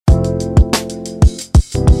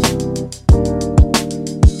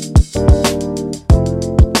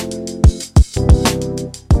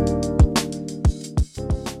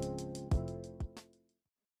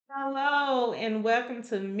welcome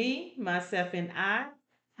to Me, Myself, and I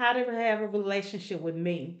How to Have a Relationship with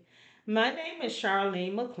Me. My name is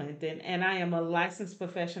Charlene McClendon, and I am a licensed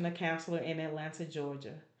professional counselor in Atlanta,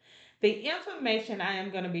 Georgia. The information I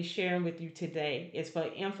am going to be sharing with you today is for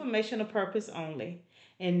informational purpose only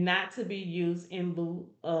and not to be used in lieu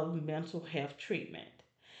of mental health treatment.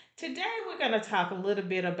 Today, we're going to talk a little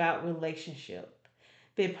bit about relationship.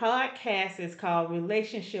 The podcast is called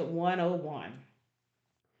Relationship 101.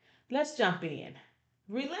 Let's jump in.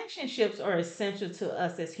 Relationships are essential to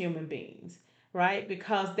us as human beings, right?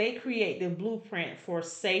 Because they create the blueprint for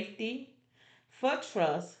safety, for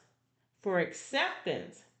trust, for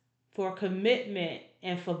acceptance, for commitment,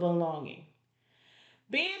 and for belonging.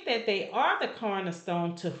 Being that they are the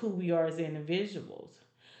cornerstone to who we are as individuals.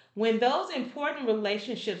 When those important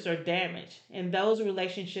relationships are damaged, and those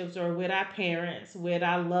relationships are with our parents, with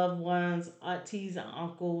our loved ones, aunties, and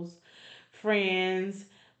uncles, friends,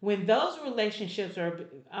 when those relationships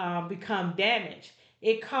are become damaged,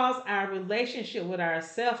 it causes our relationship with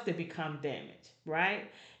ourselves to become damaged, right?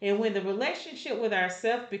 And when the relationship with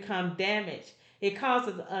ourselves become damaged, it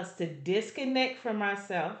causes us to disconnect from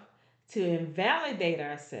ourselves, to invalidate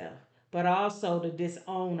ourselves, but also to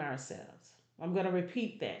disown ourselves. I'm going to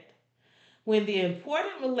repeat that. When the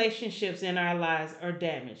important relationships in our lives are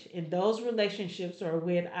damaged, and those relationships are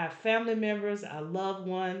with our family members, our loved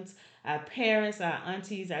ones, our parents, our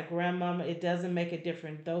aunties, our grandmama, it doesn't make a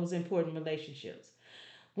difference, those important relationships.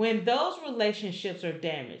 When those relationships are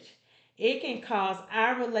damaged, it can cause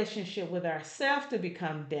our relationship with ourselves to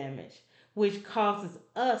become damaged, which causes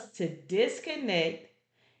us to disconnect,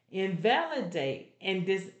 invalidate, and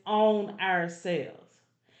disown ourselves.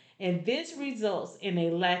 And this results in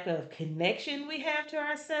a lack of connection we have to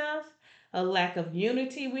ourselves, a lack of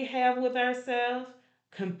unity we have with ourselves,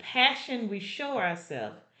 compassion we show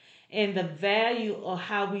ourselves, and the value of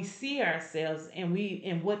how we see ourselves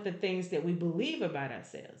and what the things that we believe about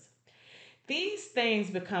ourselves. These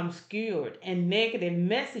things become skewed and negative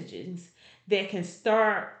messages that can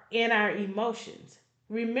start in our emotions.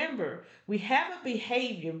 Remember, we have a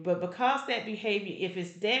behavior, but because that behavior, if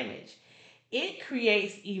it's damaged, it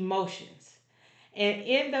creates emotions. And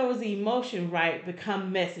in those emotions, right,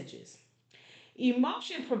 become messages.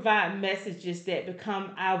 Emotion provide messages that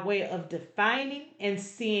become our way of defining and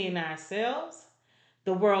seeing ourselves,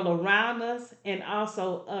 the world around us, and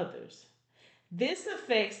also others. This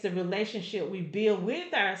affects the relationship we build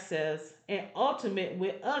with ourselves and ultimate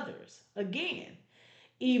with others. Again,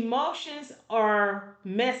 emotions are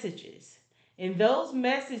messages, and those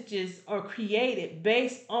messages are created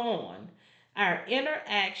based on our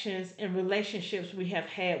interactions and relationships we have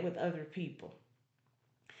had with other people.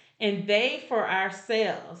 And they, for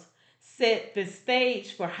ourselves, set the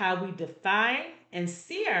stage for how we define and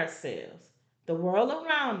see ourselves, the world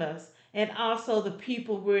around us, and also the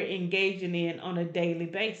people we're engaging in on a daily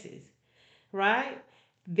basis, right?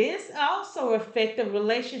 This also affects the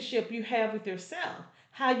relationship you have with yourself,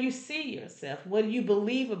 how you see yourself, what you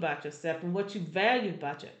believe about yourself, and what you value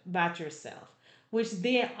about yourself, which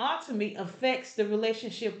then ultimately affects the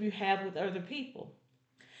relationship you have with other people.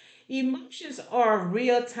 Emotions are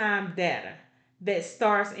real time data that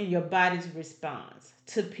starts in your body's response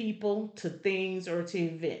to people, to things, or to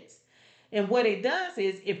events. And what it does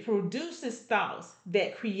is it produces thoughts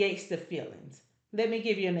that creates the feelings. Let me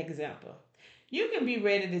give you an example. You can be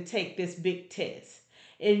ready to take this big test,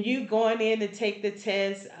 and you going in to take the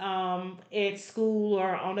test at school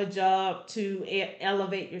or on a job to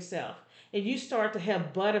elevate yourself, and you start to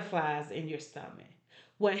have butterflies in your stomach.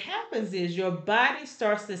 What happens is your body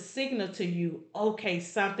starts to signal to you, okay,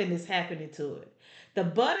 something is happening to it. The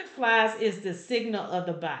butterflies is the signal of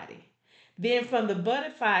the body. Then from the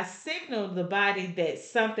butterfly signal the body that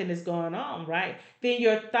something is going on, right? Then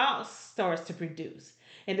your thoughts starts to produce.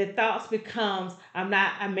 And the thoughts becomes,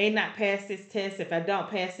 I may not pass this test. If I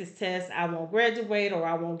don't pass this test, I won't graduate or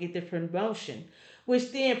I won't get the promotion,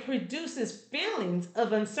 which then produces feelings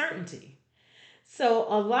of uncertainty. So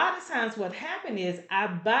a lot of times what happens is our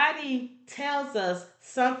body tells us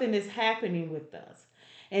something is happening with us.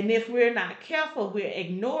 And if we're not careful, we're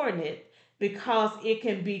ignoring it because it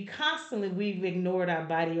can be constantly we've ignored our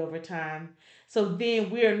body over time. So then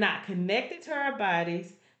we're not connected to our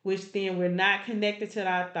bodies, which then we're not connected to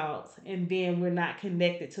our thoughts, and then we're not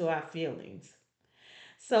connected to our feelings.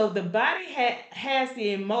 So the body has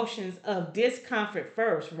the emotions of discomfort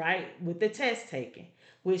first, right? With the test taking,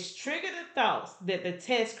 which trigger the thoughts that the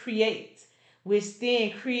test creates, which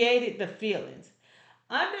then created the feelings.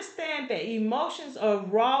 Understand that emotions are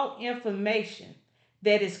raw information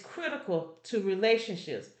that is critical to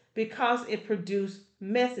relationships because it produces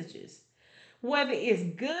messages. whether it's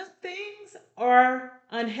good things or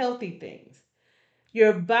unhealthy things.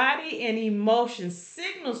 Your body and emotions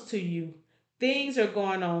signals to you things are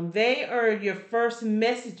going on. They are your first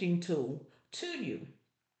messaging tool to you.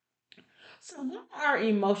 So, why are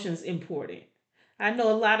emotions important? I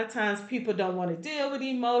know a lot of times people don't want to deal with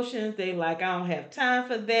emotions. They like, I don't have time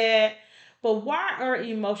for that. But why are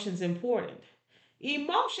emotions important?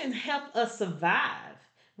 Emotions help us survive,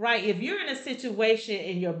 right? If you're in a situation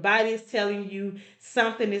and your body is telling you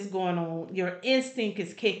something is going on, your instinct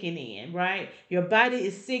is kicking in, right? Your body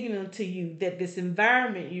is signaling to you that this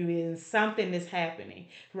environment you're in, something is happening,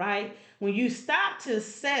 right? When you stop to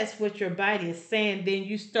assess what your body is saying, then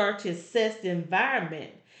you start to assess the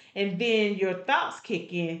environment. And then your thoughts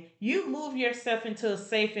kick in. You move yourself into a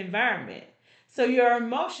safe environment. So your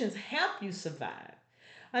emotions help you survive.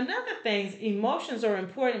 Another thing, emotions are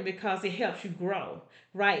important because it helps you grow,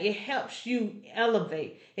 right? It helps you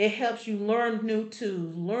elevate. It helps you learn new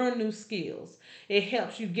tools, learn new skills. It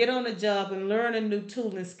helps you get on a job and learn a new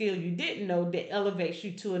tool and skill you didn't know that elevates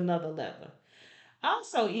you to another level.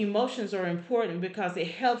 Also, emotions are important because it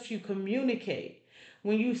helps you communicate.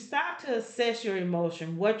 When you stop to assess your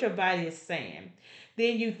emotion, what your body is saying,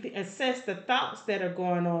 then you assess the thoughts that are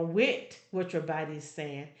going on with what your body is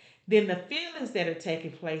saying, then the feelings that are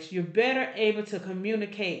taking place, you're better able to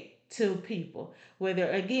communicate to people. Whether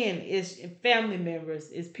again it's family members,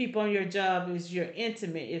 it's people on your job, it's your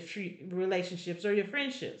intimate, it's relationships or your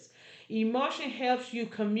friendships. Emotion helps you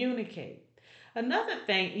communicate. Another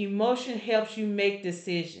thing, emotion helps you make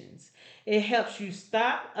decisions. It helps you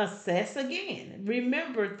stop, assess again.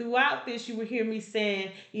 Remember, throughout this, you will hear me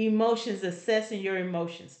saying emotions, assessing your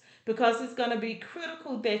emotions, because it's going to be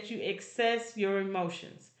critical that you assess your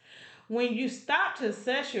emotions. When you stop to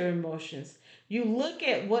assess your emotions, you look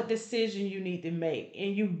at what decision you need to make,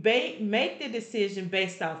 and you make the decision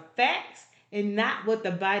based off facts and not what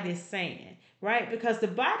the body is saying, right? Because the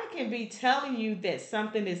body can be telling you that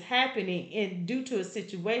something is happening in due to a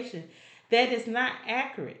situation that is not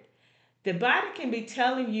accurate. The body can be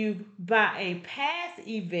telling you by a past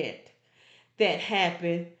event that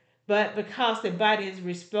happened, but because the body is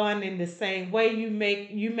responding the same way, you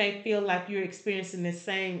may feel like you're experiencing the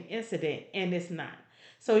same incident, and it's not.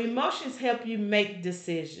 So emotions help you make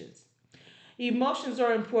decisions. Emotions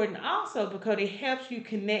are important also because it helps you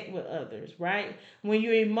connect with others, right? When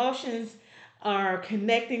your emotions are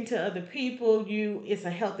connecting to other people, you it's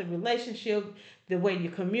a healthy relationship. The way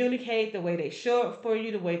you communicate, the way they show up for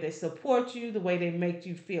you, the way they support you, the way they make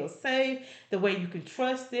you feel safe, the way you can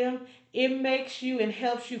trust them, it makes you and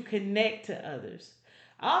helps you connect to others.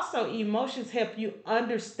 Also, emotions help you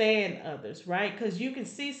understand others, right? Because you can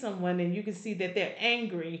see someone and you can see that they're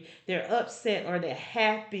angry, they're upset, or they're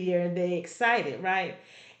happy, or they're excited, right?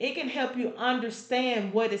 It can help you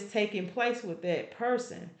understand what is taking place with that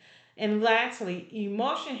person. And lastly,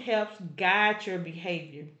 emotion helps guide your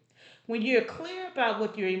behavior. When you're clear about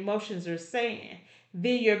what your emotions are saying,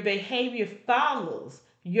 then your behavior follows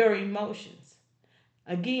your emotions.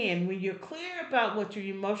 Again, when you're clear about what your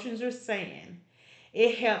emotions are saying,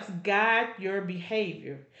 it helps guide your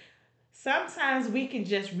behavior. Sometimes we can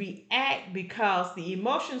just react because the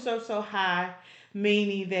emotions are so high,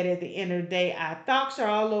 meaning that at the end of the day, our thoughts are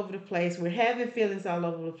all over the place. We're having feelings all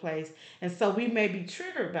over the place. And so we may be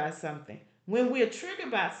triggered by something. When we're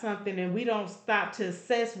triggered by something and we don't stop to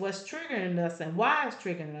assess what's triggering us and why it's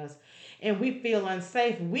triggering us, and we feel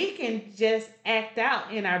unsafe, we can just act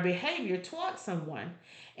out in our behavior towards someone.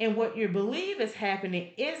 And what you believe is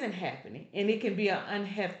happening isn't happening. And it can be an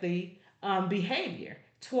unhealthy behavior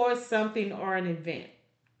towards something or an event.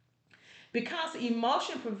 Because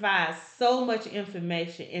emotion provides so much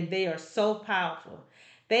information and they are so powerful,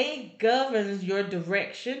 they govern your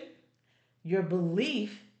direction, your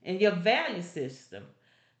belief, and your value system,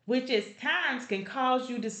 which at times can cause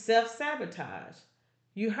you to self sabotage.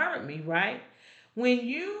 You heard me, right? When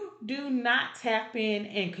you do not tap in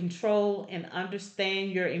and control and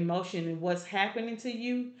understand your emotion and what's happening to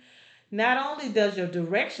you, not only does your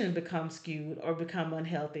direction become skewed or become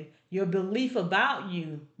unhealthy, your belief about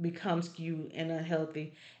you becomes skewed and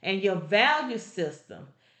unhealthy, and your value system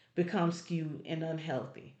becomes skewed and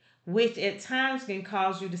unhealthy, which at times can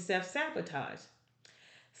cause you to self sabotage.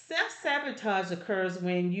 Self sabotage occurs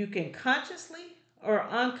when you can consciously or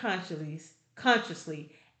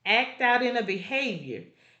consciously act out in a behavior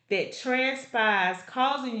that transpires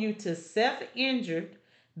causing you to self injure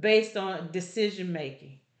based on decision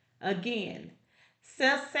making. Again,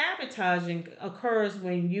 self sabotaging occurs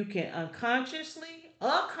when you can unconsciously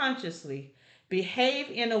or consciously behave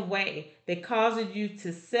in a way that causes you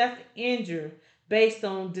to self injure based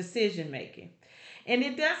on decision making. And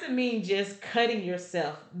it doesn't mean just cutting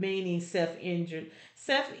yourself, meaning self-injured.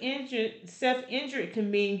 Self-injured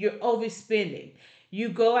can mean you're overspending. You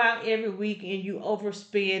go out every week and you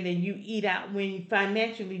overspend and you eat out when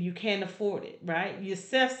financially you can't afford it, right? You're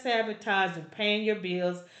self-sabotaging, paying your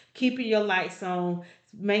bills, keeping your lights on,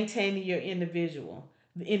 maintaining your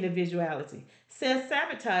individuality.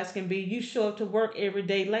 Self-sabotage can be you show up to work every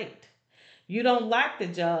day late. You don't like the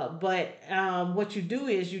job, but what you do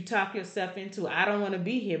is you talk yourself into, I don't want to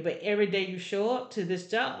be here, but every day you show up to this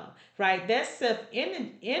job, right? That's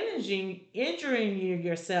injuring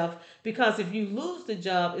yourself, because if you lose the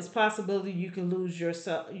job, it's possibility you can lose your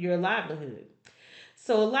livelihood.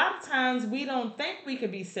 So a lot of times we don't think we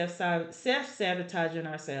can be self sabotaging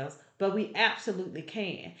ourselves, but we absolutely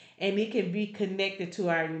can, and it can be connected to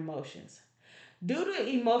our emotions. Due to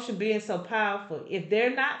emotion being so powerful, if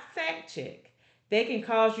they're not fact checked, they can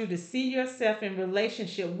cause you to see yourself in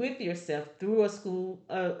relationship with yourself through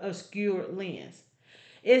a skewed lens.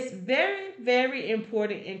 It's very, very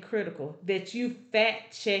important and critical that you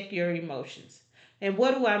fact check your emotions. And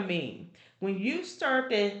what do I mean? When you start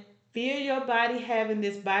to feel your body having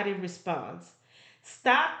this body response,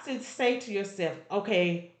 stop to say to yourself,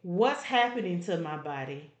 okay, what's happening to my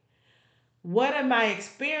body? What am I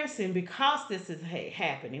experiencing because this is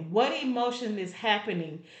happening? What emotion is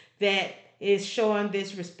happening that is showing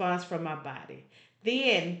this response from my body?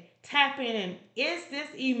 Then tap in and is this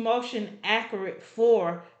emotion accurate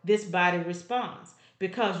for this body response?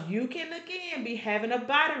 Because you can again be having a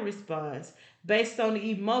body response based on the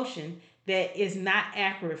emotion that is not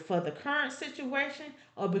accurate for the current situation,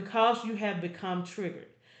 or because you have become triggered.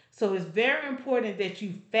 So it's very important that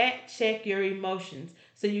you fact check your emotions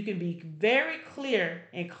so you can be very clear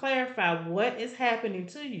and clarify what is happening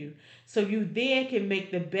to you, so you then can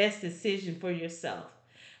make the best decision for yourself,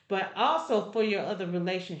 but also for your other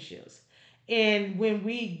relationships. And when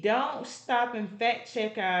we don't stop and fact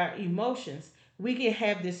check our emotions, we can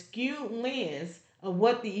have this skewed lens of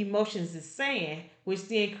what the emotions is saying, which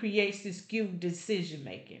then creates this skewed decision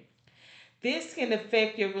making. This can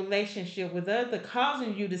affect your relationship with others,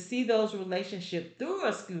 causing you to see those relationships through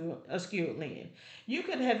a skewed lens. You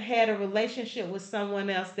could have had a relationship with someone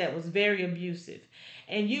else that was very abusive,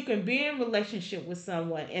 and you can be in a relationship with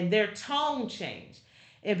someone and their tone changed.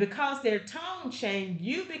 And because their tone changed,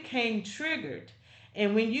 you became triggered.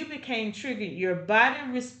 And when you became triggered, your body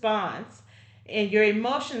responds and your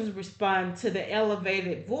emotions respond to the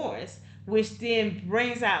elevated voice, which then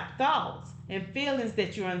brings out thoughts and feelings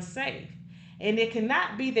that you're unsafe. And it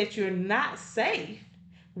cannot be that you're not safe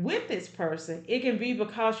with this person. It can be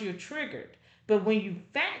because you're triggered. But when you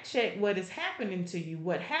fact check what is happening to you,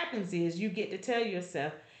 what happens is you get to tell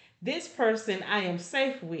yourself, this person I am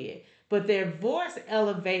safe with, but their voice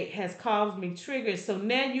elevate has caused me triggers. So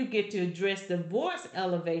now you get to address the voice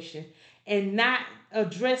elevation and not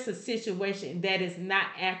address a situation that is not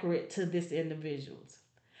accurate to this individual's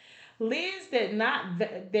lens.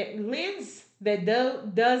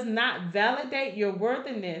 Does not validate your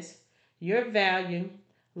worthiness, your value,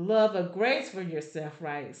 love, or grace for yourself,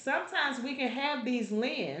 right? Sometimes we can have these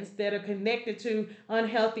lens that are connected to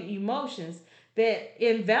unhealthy emotions that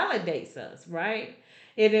invalidates us, right?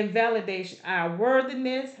 It invalidates our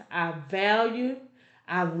worthiness, our value,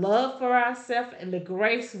 our love for ourselves, and the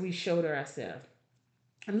grace we show to ourselves.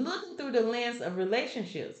 And looking through the lens of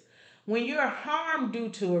relationships, when you're harmed due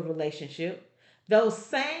to a relationship, those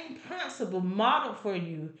same principles modeled for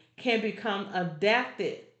you can become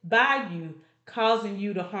adapted by you, causing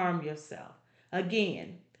you to harm yourself.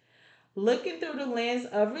 Again, looking through the lens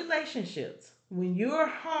of relationships, when you're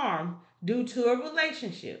harmed due to a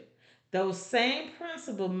relationship, those same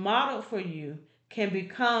principles modeled for you can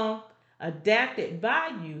become adapted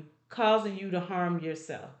by you, causing you to harm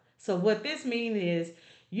yourself. So, what this means is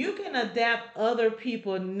you can adapt other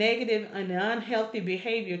people's negative and unhealthy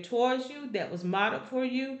behavior towards you that was modeled for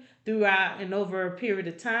you throughout and over a period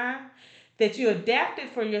of time, that you adapted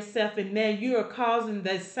for yourself, and now you are causing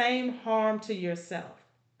the same harm to yourself.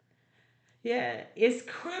 Yeah, it's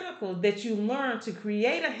critical that you learn to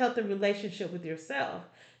create a healthy relationship with yourself,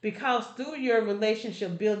 because through your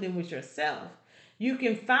relationship building with yourself, you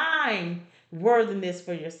can find worthiness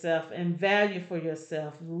for yourself and value for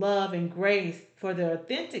yourself, love and grace for the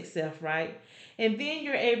authentic self, right? And then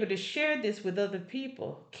you're able to share this with other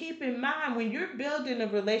people. Keep in mind, when you're building a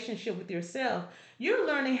relationship with yourself, you're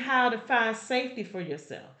learning how to find safety for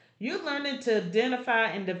yourself. You're learning to identify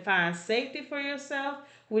and define safety for yourself,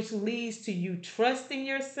 which leads to you trusting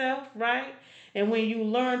yourself, right? And when you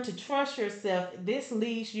learn to trust yourself, this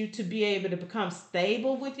leads you to be able to become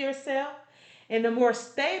stable with yourself. And the more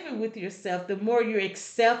stable with yourself, the more you're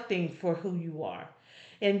accepting for who you are.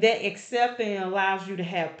 And that accepting allows you to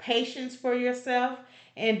have patience for yourself.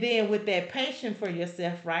 And then with that patience for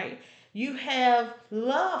yourself, right, you have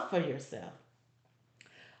love for yourself.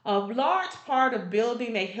 A large part of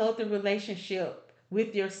building a healthy relationship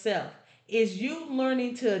with yourself is you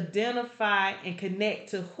learning to identify and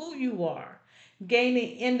connect to who you are,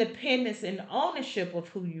 gaining independence and ownership of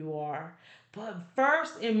who you are, but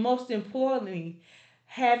first and most importantly,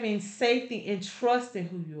 having safety and trust in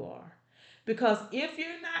who you are. Because if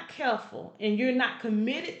you're not careful and you're not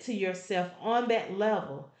committed to yourself on that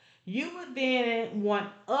level, you would then want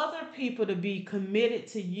other people to be committed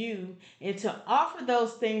to you and to offer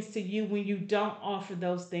those things to you when you don't offer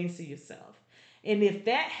those things to yourself. And if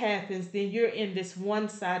that happens, then you're in this one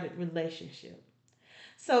sided relationship.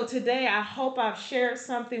 So today, I hope I've shared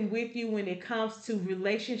something with you when it comes to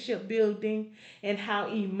relationship building and how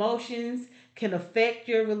emotions can affect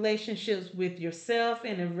your relationships with yourself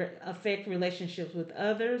and affect relationships with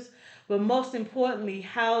others. But most importantly,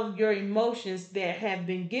 how your emotions that have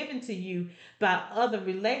been given to you by other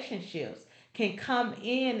relationships can come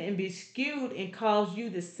in and be skewed and cause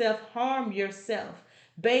you to self harm yourself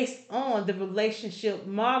based on the relationship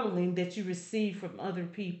modeling that you receive from other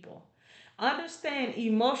people. Understand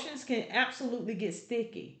emotions can absolutely get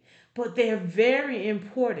sticky, but they're very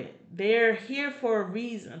important. They're here for a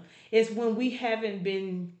reason. It's when we haven't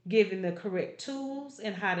been given the correct tools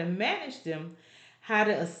and how to manage them, how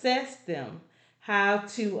to assess them, how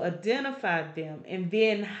to identify them, and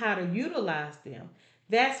then how to utilize them.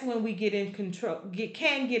 That's when we get in control,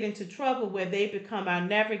 can get into trouble where they become our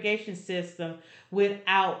navigation system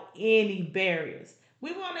without any barriers.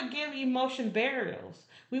 We want to give emotion burials.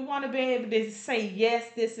 We want to be able to say, yes,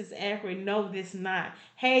 this is accurate. No, this not.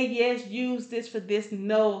 Hey, yes, use this for this.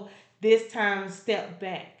 No, this time step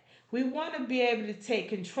back. We want to be able to take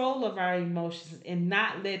control of our emotions and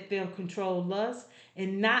not let them control us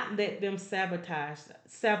and not let them self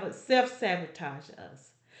sabotage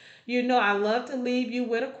us. You know, I love to leave you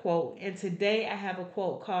with a quote, and today I have a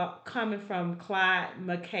quote coming from Clyde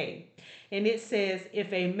McKay. And it says,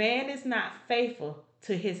 if a man is not faithful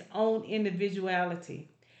to his own individuality,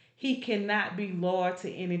 he cannot be loyal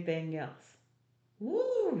to anything else.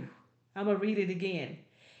 Woo! I'm going to read it again.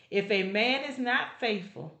 If a man is not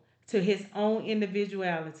faithful to his own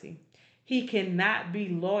individuality, he cannot be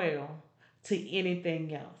loyal to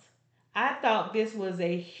anything else. I thought this was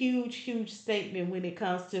a huge, huge statement when it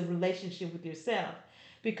comes to relationship with yourself.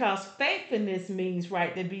 Because faithfulness means,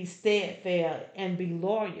 right, to be steadfast and be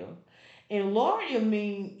loyal. And loyal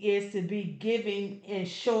mean is to be giving and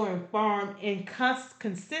showing firm and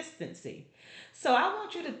consistency. So I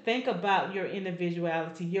want you to think about your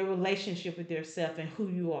individuality, your relationship with yourself, and who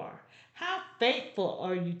you are. How faithful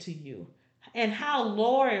are you to you? And how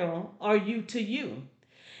loyal are you to you?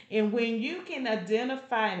 And when you can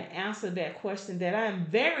identify and answer that question that I'm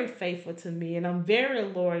very faithful to me and I'm very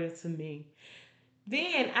loyal to me,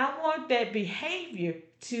 then I want that behavior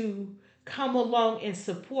to come along and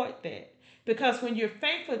support that. Because when you're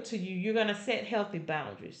faithful to you, you're going to set healthy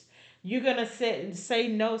boundaries. You're going to say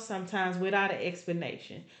no sometimes without an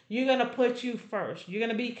explanation. You're going to put you first. You're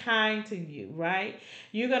going to be kind to you, right?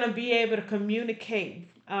 You're going to be able to communicate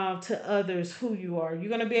to others who you are. You're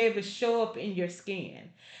going to be able to show up in your skin.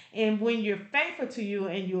 And when you're faithful to you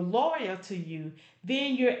and you're loyal to you,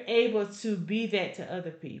 then you're able to be that to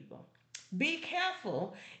other people. Be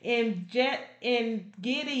careful in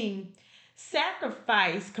getting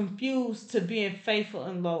sacrifice confused to being faithful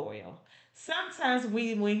and loyal. Sometimes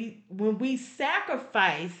when we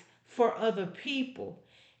sacrifice for other people,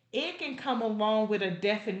 it can come along with a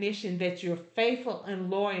definition that you're faithful and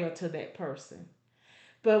loyal to that person.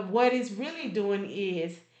 But what it's really doing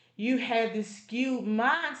is you have this skewed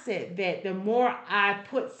mindset that the more I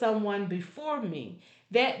put someone before me,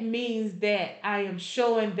 that means that I am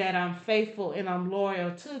showing that I'm faithful and I'm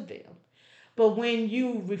loyal to them. But when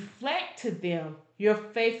you reflect to them your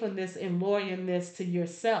faithfulness and loyalness to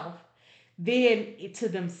yourself, then to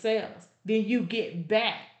themselves, then you get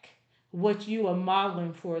back what you are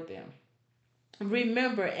modeling for them.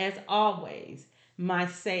 Remember, as always, my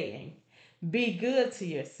saying, be good to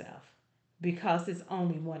yourself because it's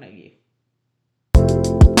only one of you.